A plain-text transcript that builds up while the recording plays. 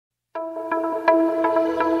Hi,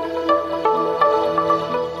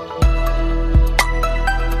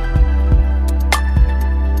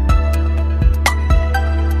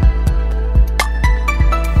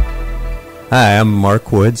 I'm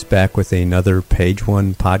Mark Woods, back with another Page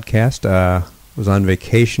One podcast. Was on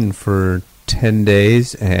vacation for 10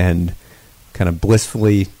 days and kind of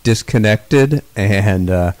blissfully disconnected, and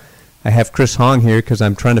I have Chris Hong here because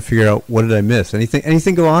I'm trying to figure out what did I miss.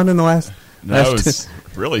 Anything go on in the last? No, it was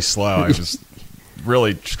really slow. I was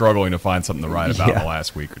really struggling to find something to write about in the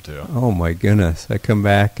last week or two. Oh my goodness! I come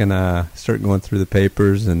back and start going through the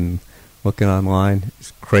papers and looking online. It's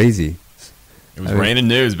crazy. It was raining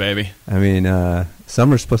news, baby. I mean,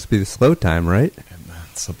 summer's supposed to be the slow time, right?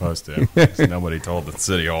 It's supposed to. Nobody told the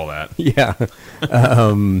city all that. Yeah.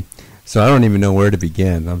 So I don't even know where to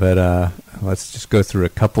begin. But let's just go through a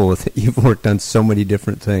couple of. You've worked on so many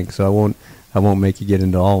different things, so I won't make you get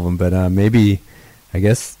into all of them. But maybe, I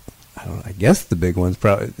guess the big ones.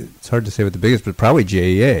 Probably it's hard to say what the biggest, but probably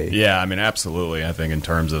JEA. Yeah, I mean, absolutely. I think in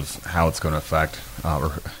terms of how it's going to affect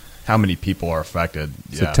or how many people are affected.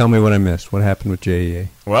 So tell me what I missed. What happened with JEA?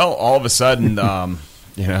 Well, all of a sudden, the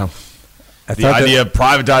idea of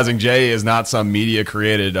privatizing JEA is not some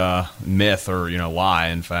media-created myth or lie.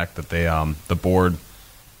 In fact, that they the board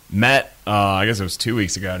met, I guess it was 2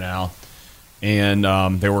 weeks ago now, and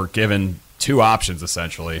they were given two options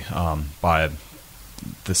essentially by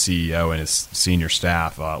the CEO and his senior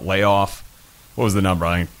staff: layoff. What was the number?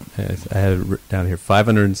 I had it written down here,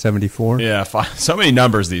 574. Yeah, so many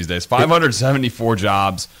numbers these days. 574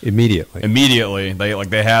 jobs immediately.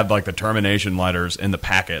 They had the termination letters in the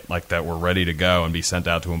packet that were ready to go and be sent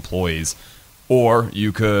out to employees. Or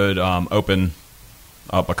you could open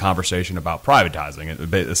up a conversation about privatizing it.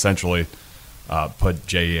 Essentially, put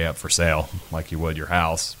JEA up for sale like you would your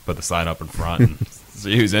house. Put the sign up in front and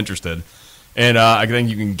see who's interested. And I think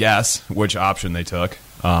you can guess which option they took.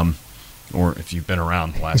 Or if you've been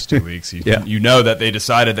around the last 2 weeks, you know that they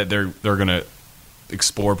decided that they're going to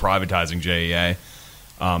explore privatizing JEA.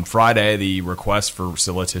 Friday, the request for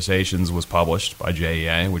solicitations was published by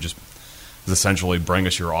JEA, which is essentially bring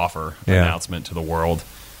us your offer announcement to the world.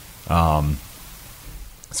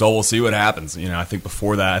 So we'll see what happens. I think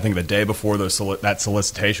the day before that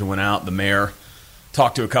solicitation went out, the mayor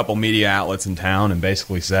talked to a couple media outlets in town and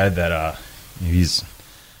basically said that he's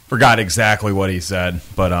forgot exactly what he said,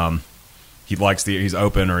 but he's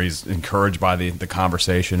open or he's encouraged by the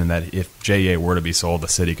conversation, and that if JEA were to be sold, the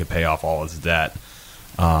city could pay off all its debt.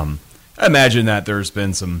 I imagine that there's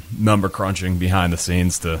been some number crunching behind the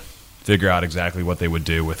scenes to figure out exactly what they would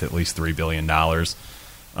do with at least $3 billion.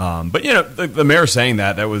 But the mayor saying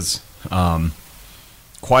that was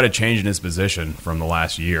quite a change in his position from the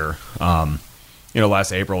last year.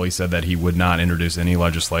 Last April he said that he would not introduce any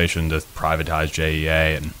legislation to privatize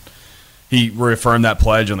JEA, and he reaffirmed that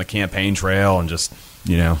pledge on the campaign trail and just,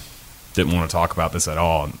 didn't want to talk about this at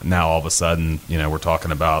all. And now all of a sudden, we're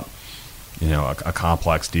talking about, a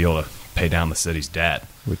complex deal to pay down the city's debt.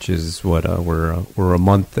 Which is what we're a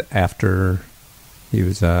month after he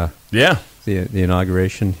was the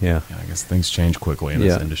inauguration. Yeah, I guess things change quickly in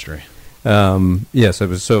this industry. Yes, it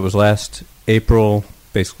was last April.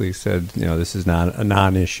 Basically said, this is not a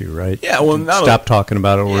non-issue, right? Yeah, well, stop talking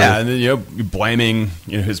about it. Yeah, and then blaming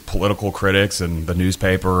his political critics and the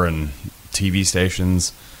newspaper and TV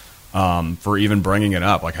stations for even bringing it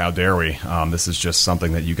up. Like, how dare we? This is just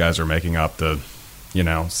something that you guys are making up to,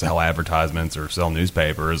 sell advertisements or sell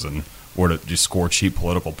newspapers or to just score cheap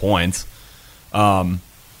political points. And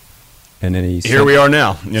then here we are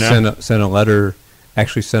now. Sent a letter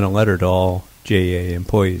to all JEA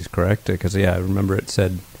employees, correct? Because I remember it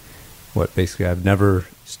said, basically I've never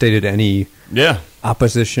stated any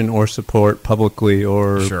opposition or support publicly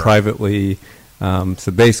or privately.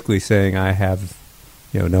 So basically saying I have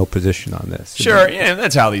no position on this. Sure, yeah,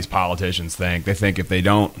 that's how these politicians think. They think if they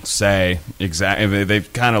don't say exactly, if they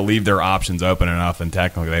kind of leave their options open enough, then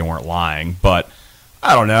technically they weren't lying. But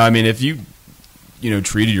I don't know. I mean, if you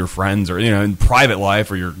treated your friends or, in private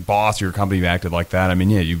life or your boss or your company acted like that, I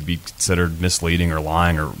mean, you'd be considered misleading or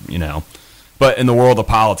lying or, But in the world of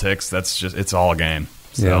politics, it's all a game.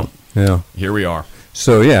 So here we are.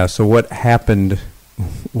 So, so what happened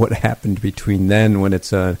between then when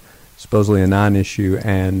it's supposedly a non-issue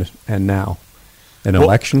and now? An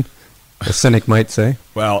election? A cynic might say.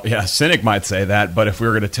 Well, yeah, a cynic might say that. But if we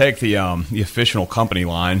were going to take the official company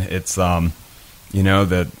line, it's the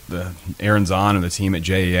Aaron Zahn and the team at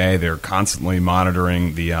JEA, they're constantly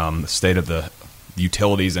monitoring the state of the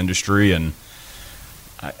utilities industry, and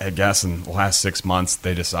I guess in the last 6 months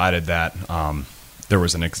they decided that there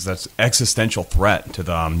was an existential threat to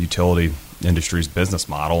the utility industry's business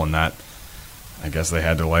model, and that I guess they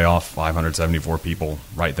had to lay off 574 people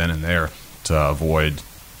right then and there to avoid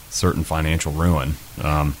certain financial ruin.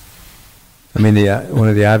 I mean, one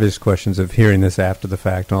of the obvious questions of hearing this after the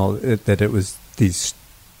fact, that it was these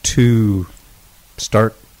two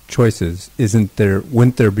stark choices.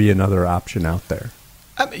 Wouldn't there be another option out there?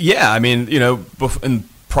 Yeah, I mean, in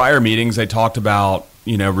prior meetings they talked about,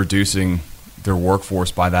 reducing their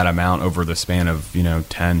workforce by that amount over the span of,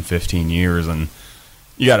 10, 15 years. And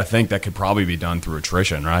you got to think that could probably be done through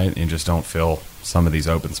attrition, right? You just don't fill some of these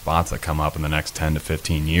open spots that come up in the next 10 to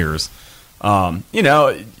 15 years.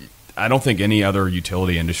 I don't think any other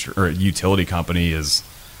utility industry or utility company is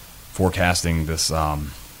forecasting this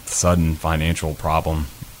sudden financial problem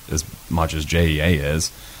as much as JEA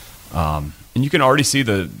is. And you can already see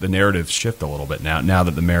the narrative shift a little bit now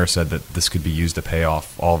that the mayor said that this could be used to pay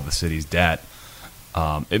off all of the city's debt.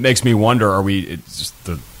 It makes me wonder, it's just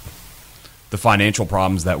the financial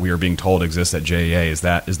problems that we are being told exist at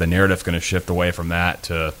JEA, is the narrative going to shift away from that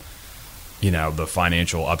to the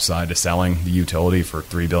financial upside to selling the utility for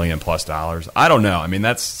 $3 billion plus? I don't know. I mean,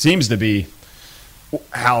 that seems to be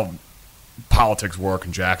how politics work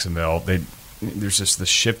in Jacksonville. There's just the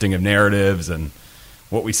shifting of narratives, and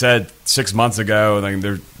what we said 6 months ago,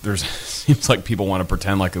 there's seems like people want to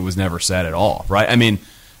pretend like it was never said at all, right? I mean,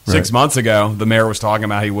 6 months ago, the mayor was talking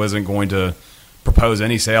about he wasn't going to propose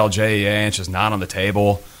any sale of JEA, and it's just not on the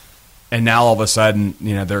table. And now all of a sudden,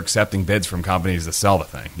 they're accepting bids from companies to sell the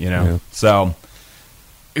thing, Yeah. So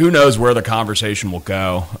who knows where the conversation will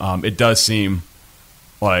go. It does seem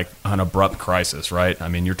like an abrupt crisis, right? I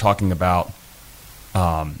mean, you're talking about,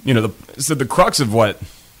 so the crux of what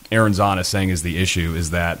Aaron Zahn is saying is the issue is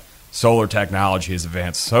that solar technology has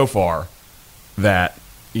advanced so far that,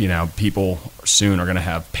 people soon are going to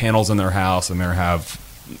have panels in their house and they're going to have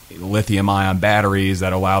lithium-ion batteries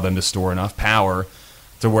that allow them to store enough power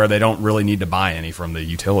to where they don't really need to buy any from the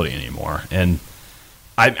utility anymore. And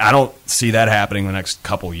I don't see that happening in the next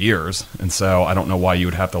couple years. And so I don't know why you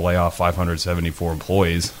would have to lay off 574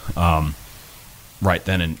 employees right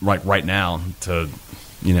then and right now to,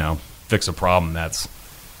 fix a problem that's,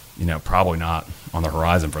 probably not on the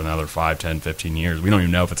horizon for another 5, 10, 15 years. We don't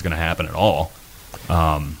even know if it's going to happen at all.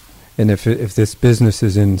 And if this business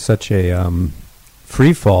is in such a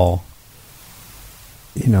free fall,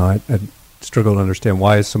 I struggle to understand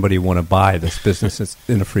why does somebody want to buy this business that's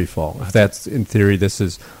in a free fall. If that's, in theory, this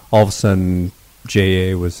is all of a sudden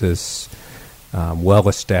JA was this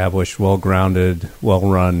well-established, well-grounded,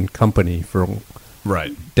 well-run company for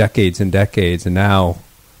decades and decades, and now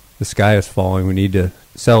the sky is falling. We need to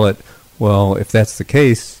sell it. Well, if that's the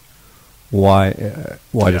case, why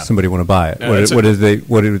does somebody want to buy it?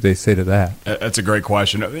 What do they say to that? That's a great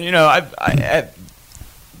question.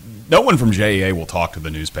 No one from JEA will talk to the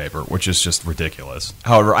newspaper, which is just ridiculous.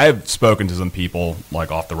 However, I have spoken to some people,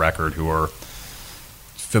 like off the record, who are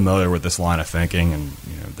familiar with this line of thinking, and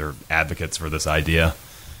they're advocates for this idea.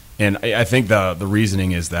 And I think the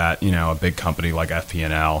reasoning is that a big company like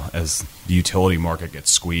FP&L, as the utility market gets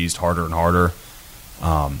squeezed harder and harder,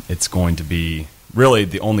 it's going to be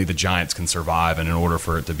really only the giants can survive, and in order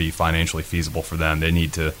for it to be financially feasible for them, they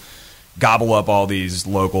need to gobble up all these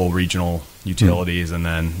local, regional utilities, and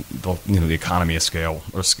then the economy of scale,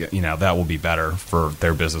 or that will be better for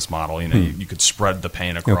their business model. You could spread the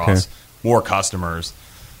pain across more customers.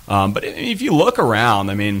 But if you look around,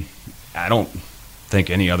 I mean, I don't think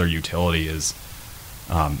any other utility is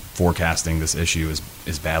forecasting this issue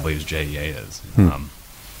as badly as JEA is.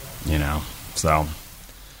 So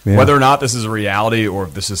whether or not this is a reality or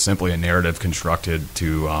if this is simply a narrative constructed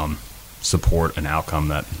to support an outcome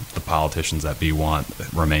that the politicians that be want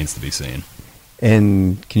remains to be seen.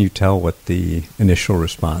 And can you tell what the initial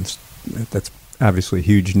response? That's obviously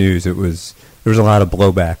huge news. There was a lot of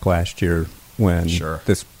blowback last year when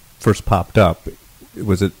this first popped up.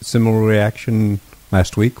 Was it similar reaction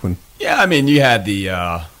last week when? Yeah, I mean, you had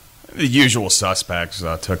the usual suspects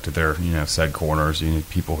took to their said corners.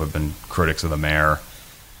 People who have been critics of the mayor.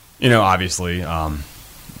 Obviously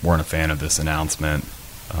weren't a fan of this announcement.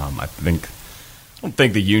 I don't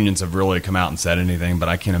think the unions have really come out and said anything, but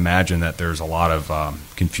I can imagine that there's a lot of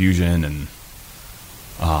confusion and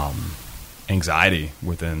anxiety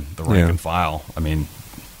within the rank and file. I mean,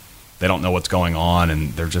 they don't know what's going on,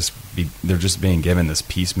 and they're just being given this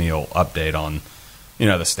piecemeal update on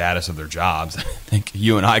the status of their jobs. I think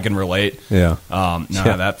you and I can relate. Know how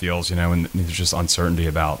that feels. And there's just uncertainty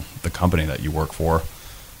about the company that you work for.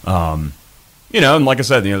 And like I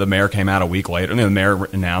said, the mayor came out a week later. The mayor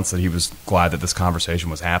announced that he was glad that this conversation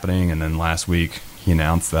was happening, and then last week he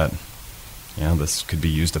announced that this could be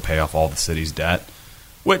used to pay off all the city's debt,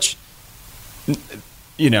 which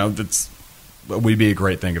it would be a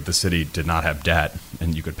great thing if the city did not have debt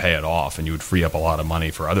and you could pay it off and you would free up a lot of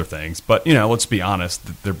money for other things. But, let's be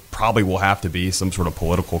honest, there probably will have to be some sort of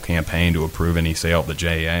political campaign to approve any sale of the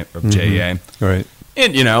JEA. JEA. Right.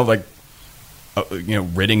 And,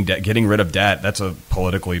 getting rid of debt, that's a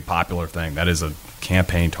politically popular thing. That is a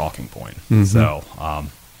campaign talking point. Mm-hmm. So,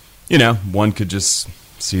 one could just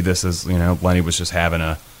see this as, Lenny was just having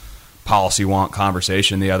a policy wonk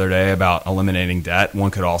conversation the other day about eliminating debt. One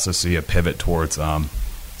could also see a pivot towards some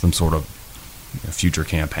sort of future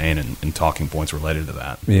campaign and talking points related to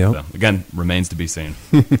that. Yeah. So, again, remains to be seen.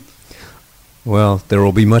 Well, there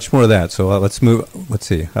will be much more of that. So let's move. Let's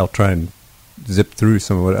see. I'll try and zip through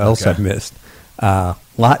some of what else I've missed.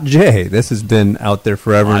 Lot J. This has been out there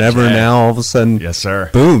forever and ever. Now all of a sudden, yes, sir.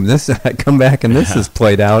 Boom! I come back and this is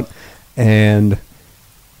played out, and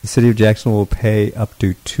the city of Jacksonville will pay up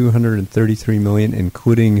to $233 million,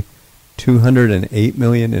 including $208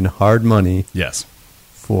 million in hard money. Yes.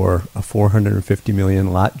 For a $450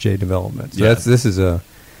 million Lot J development. So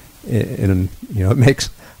it makes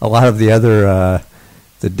a lot of the other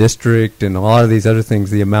the district and a lot of these other things,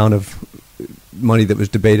 the amount of money that was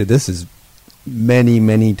debated. This is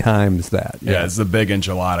many times that. Yeah, it's the big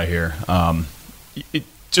enchilada here.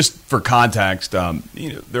 Just for context,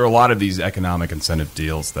 there are a lot of these economic incentive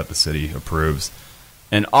deals that the city approves,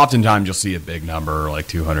 and oftentimes you'll see a big number like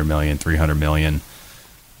 $200 million, $300 million.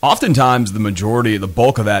 Oftentimes, the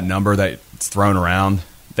bulk of that number that's thrown around,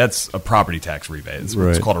 that's a property tax rebate.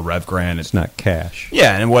 It's called a rev grant. It's not cash.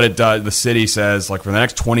 Yeah, and what it does, the city says, like, for the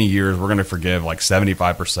next 20 years, we're going to forgive like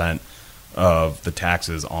 75% of the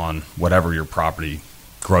taxes on whatever your property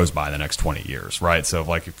grows by the next 20 years, right? So,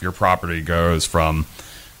 like, if your property goes from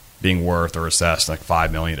being worth or assessed like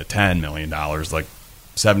 $5 million to $10 million, like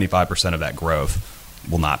 75% of that growth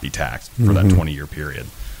will not be taxed for that 20-year period.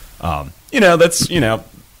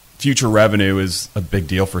 Future revenue is a big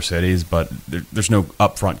deal for cities, but there's no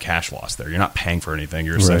upfront cash loss there. You're not paying for anything.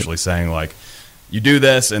 You're essentially saying, like, you do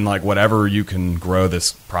this and, like, whatever you can grow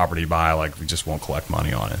this property by, like, we just won't collect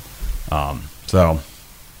money on it.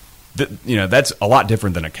 That's a lot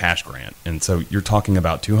different than a cash grant. And so you're talking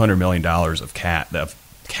about $200 million of cash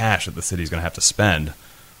that the city's going to have to spend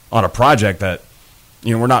on a project that,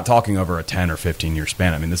 we're not talking over a 10 or 15-year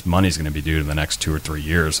span. I mean, this money's going to be due in the next 2 or 3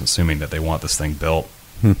 years, assuming that they want this thing built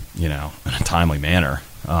in a timely manner.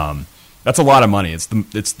 That's a lot of money. It's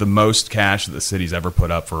the most cash that the city's ever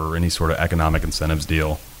put up for any sort of economic incentives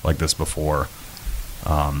deal like this before.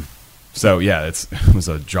 It was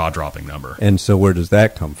a jaw-dropping number. And so where does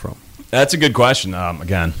that come from? That's a good question.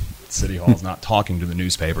 Again, City Hall's not talking to the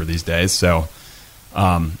newspaper these days, so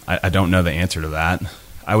I don't know the answer to that.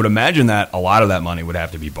 I would imagine that a lot of that money would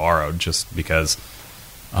have to be borrowed just because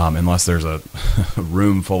unless there's a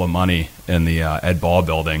room full of money in the Ed Ball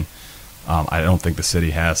building, I don't think the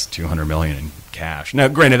city has $200 million in cash. Now,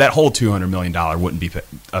 granted, that whole $200 million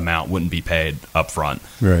wouldn't be paid up front.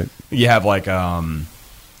 Right. You have like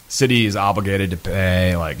city is obligated to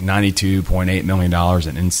pay like $92.8 million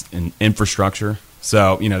in infrastructure.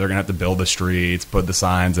 So, they're going to have to build the streets, put the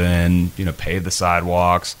signs in, pave the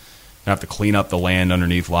sidewalks. They're going to have to clean up the land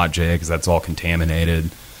underneath Lot J because that's all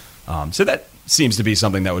contaminated. So that seems to be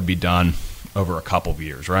something that would be done over a couple of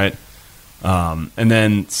years, right? And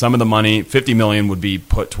then some of the money, $50 million, would be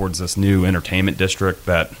put towards this new entertainment district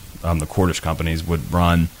that the Cordish companies would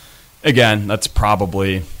run. Again, that's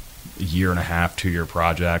probably a year and a half, 2-year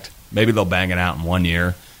project. Maybe they'll bang it out in 1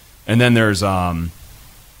 year. And then there's, I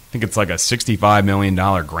think it's like a $65 million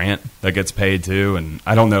grant that gets paid too. And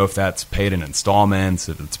I don't know if that's paid in installments,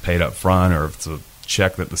 if it's paid up front, or if it's a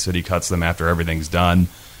check that the city cuts them after everything's done.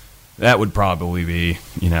 That would probably be,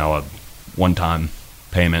 a one-time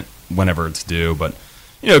payment whenever it's due. But,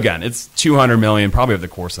 again, it's $200 million probably over the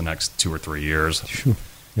course of the next 2 or 3 years. Sure.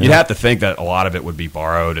 Yeah. You'd have to think that a lot of it would be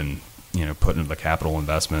borrowed and, put into the capital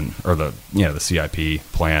investment or the CIP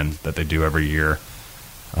plan that they do every year.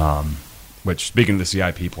 Which, speaking of the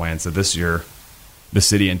CIP plan, so this year the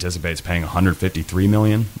city anticipates paying $153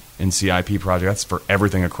 million in CIP projects for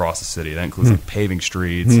everything across the city. That includes like paving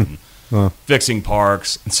streets and fixing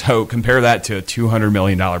parks. And so compare that to a $200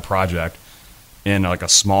 million project in like a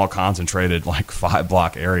small, concentrated, like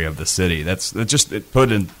 5-block area of the city. It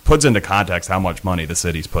puts into context how much money the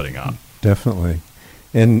city's putting up. Definitely.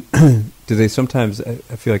 And do they sometimes? I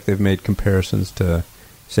feel like they've made comparisons to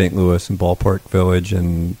St. Louis and Ballpark Village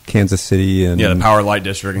and Kansas City, and the Power Light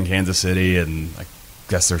District in Kansas City, and I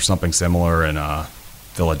guess there's something similar in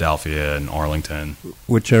Philadelphia and Arlington.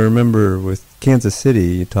 Which I remember with Kansas City,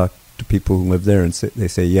 you talk to people who live there, and they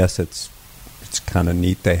say yes, it's kind of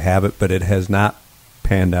neat they have it, but it has not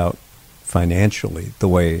panned out financially the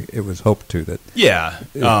way it was hoped to. That Yeah.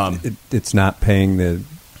 it's not paying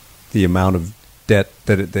the amount of debt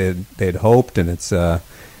that they had hoped, and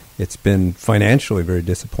it's been financially very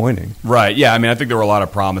disappointing. Right. Yeah. I mean, I think there were a lot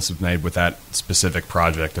of promises made with that specific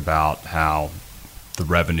project about how the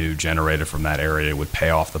revenue generated from that area would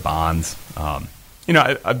pay off the bonds. I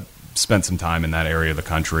spent some time in that area of the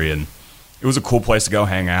country, and it was a cool place to go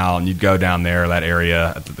hang out. And you'd go down there, that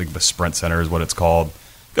area, the Sprint Center is what it's called.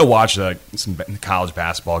 Go watch some college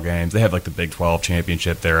basketball games. They have like the Big 12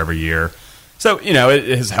 championship there every year. So,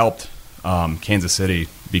 it has helped Kansas City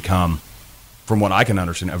become, from what I can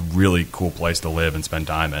understand, a really cool place to live and spend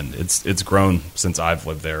time in. It's grown since I've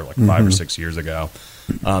lived there, like 5 or 6 years ago.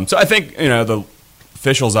 So I think, the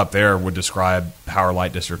officials up there would describe Power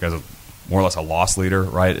Light District as more or less a loss leader,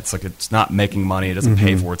 right? It's like it's not making money. It doesn't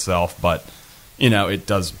pay for itself, but, it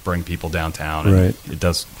does bring people downtown, and right. It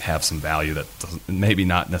does have some value that maybe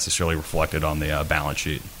not necessarily reflected on the balance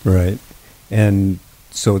sheet. Right. And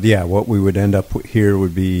so, what we would end up here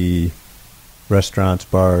would be restaurants,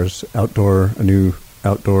 bars, a new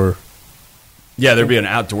outdoor. Yeah, there'd be an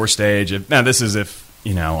outdoor stage. Now, this is if,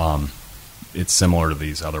 it's similar to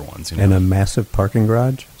these other ones. And a massive parking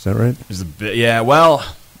garage. Is that right? There's a bit, yeah. Well,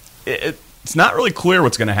 it's not really clear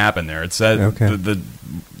what's going to happen there. It said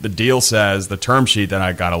the deal says, the term sheet that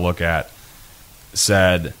I got to look at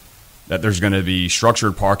said that there's going to be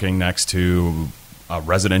structured parking next to a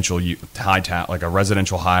residential like a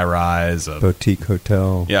residential high rise, a boutique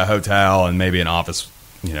hotel. Yeah, hotel, and maybe an office,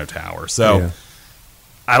 tower. So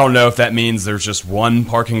I don't know if that means there's just one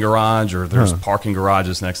parking garage or there's parking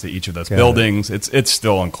garages next to each of those buildings. It's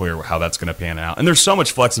still unclear how that's going to pan out. And there's so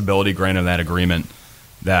much flexibility granted in that agreement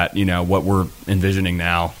that, what we're envisioning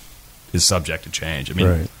now is subject to change. I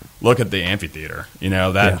mean, look at the amphitheater.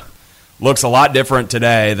 That looks a lot different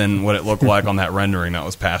today than what it looked like on that rendering that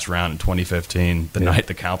was passed around in 2015, the night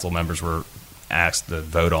the council members were asked to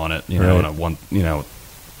vote on it, on an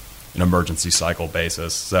emergency cycle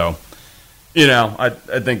basis. So, I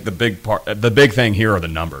think the big thing here are the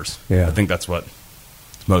numbers. Yeah. I think that's what's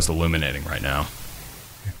most illuminating right now.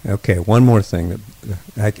 Okay, one more thing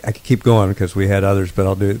that I could keep going because we had others, but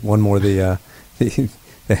I'll do one more. The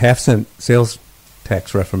half-cent sales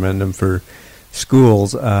tax referendum for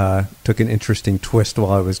schools took an interesting twist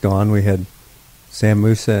while I was gone. We had Sam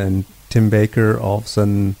Musa and Tim Baker all of a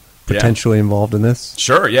sudden potentially involved in this.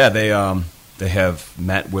 Sure, yeah. They have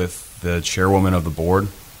met with the chairwoman of the board,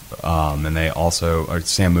 and they also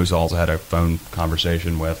Sam Musa also had a phone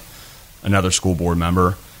conversation with another school board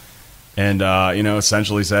member. And,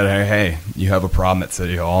 essentially said, hey, you have a problem at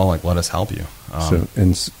City Hall, like, let us help you.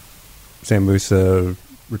 And Sam Musa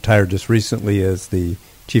retired just recently as the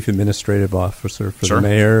chief administrative officer for the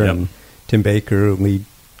mayor, and Tim Baker, lead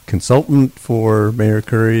consultant for Mayor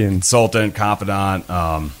Curry. And consultant, confidant,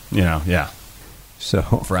 So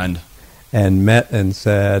friend. And met and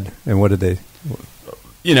said, and what did they?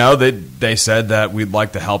 They said that we'd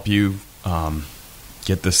like to help you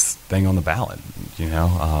get this thing on the ballot,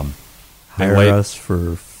 Hire us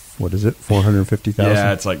for, what is it, $450,000?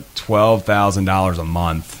 Yeah, it's like $12,000 a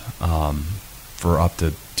month for up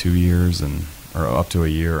to 2 years or up to a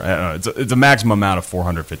year. I don't know, it's a maximum amount of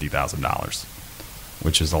 $450,000,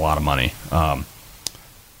 which is a lot of money.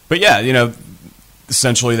 But yeah,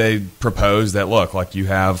 essentially they proposed that, look, like you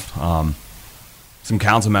have some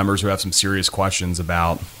council members who have some serious questions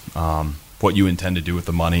about what you intend to do with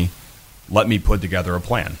the money. Let me put together a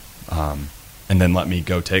plan. And then let me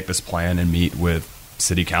go take this plan and meet with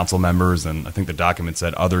city council members, and I think the document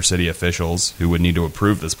said other city officials who would need to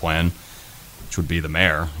approve this plan, which would be the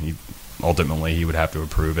mayor. Ultimately, he would have to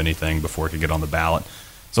approve anything before it could get on the ballot.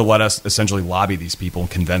 So let us essentially lobby these people and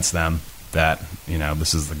convince them that,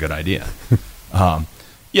 this is the good idea.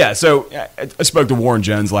 So I spoke to Warren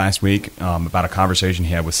Jones last week about a conversation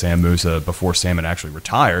he had with Sam Musa before Sam had actually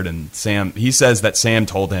retired, and he says that Sam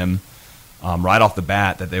told him right off the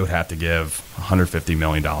bat that they would have to give $150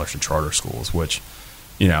 million to charter schools, which,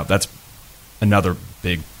 that's another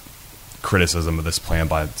big criticism of this plan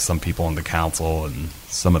by some people in the council and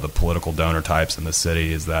some of the political donor types in the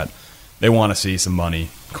city is that they want to see some money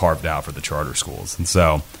carved out for the charter schools. And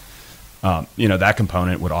so, that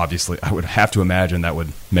component would obviously, I would have to imagine that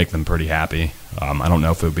would make them pretty happy. I don't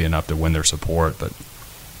know if it would be enough to win their support, but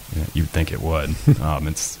you'd think it would.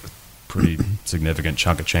 It's a pretty significant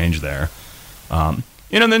chunk of change there.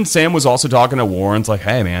 And then Sam was also talking to Warren's like,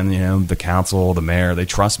 hey, man, the council, the mayor, they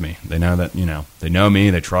trust me. They know that, they know me,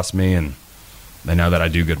 they trust me, and they know that I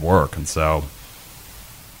do good work. And so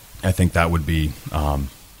I think that would be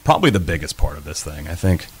probably the biggest part of this thing. I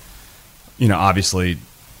think, obviously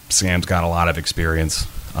Sam's got a lot of experience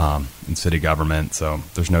in city government, so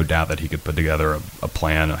there's no doubt that he could put together a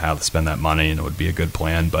plan of how to spend that money, and it would be a good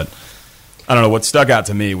plan. But I don't know, what stuck out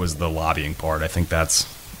to me was the lobbying part. I think that's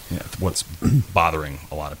what's bothering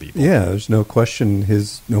a lot of people. Yeah, there's no question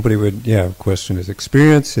nobody would question his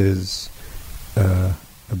experience, his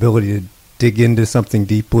ability to dig into something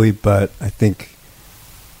deeply, but I think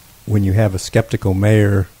when you have a skeptical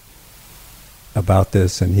mayor about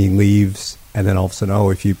this and he leaves and then all of a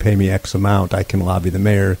sudden, if you pay me X amount, I can lobby the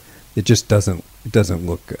mayor, it just doesn't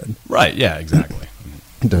look good. Right, yeah, exactly.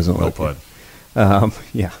 It doesn't well look put.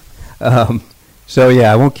 Good. So,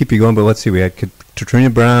 I won't keep you going, but let's see. We had Katrina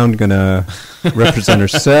Brown going to represent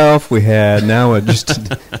herself. We had now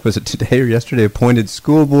was it today or yesterday, appointed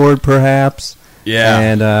school board perhaps. Yeah.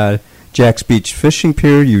 And Jack's Beach Fishing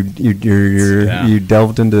Pier, you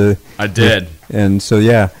delved into. I did. And so,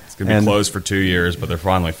 It's going to be closed for 2 years, but they're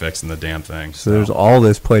finally fixing the damn thing. So there's all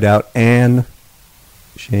this played out, and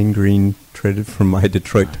Shane Green traded from my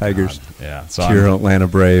Detroit Tigers to your Atlanta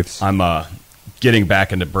Braves. I'm getting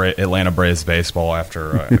back into Atlanta Braves baseball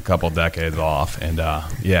after a couple decades off, and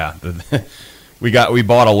we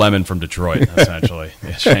bought a lemon from Detroit essentially.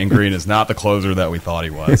 Shane Green is not the closer that we thought he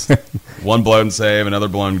was. One blown save, another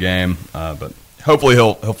blown game, but hopefully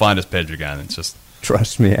he'll find his pitch again. It's just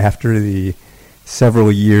trust me, after the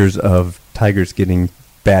several years of Tigers getting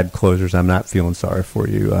bad closers, I'm not feeling sorry for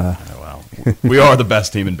you. We are the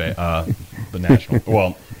best team in the national.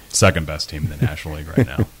 Well, second best team in the National League right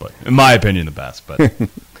now, but in my opinion, the best. But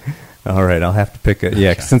all right, I'll have to pick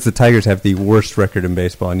Okay. Since the Tigers have the worst record in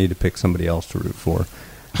baseball, I need to pick somebody else to root for.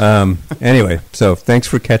 Anyway, so thanks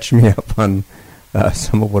for catching me up on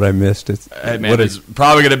some of what I missed. There's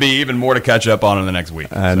probably going to be even more to catch up on in the next week.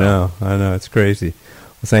 I know, it's crazy.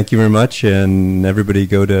 Well, thank you very much, and everybody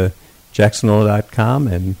go to jacksonville.com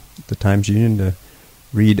and the Times-Union to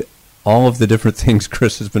read all of the different things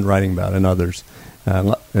Chris has been writing about and others.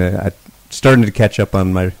 I started to catch up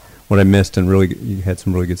on what I missed, and really you had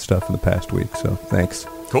some really good stuff in the past week. So thanks.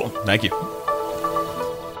 Cool. Thank you.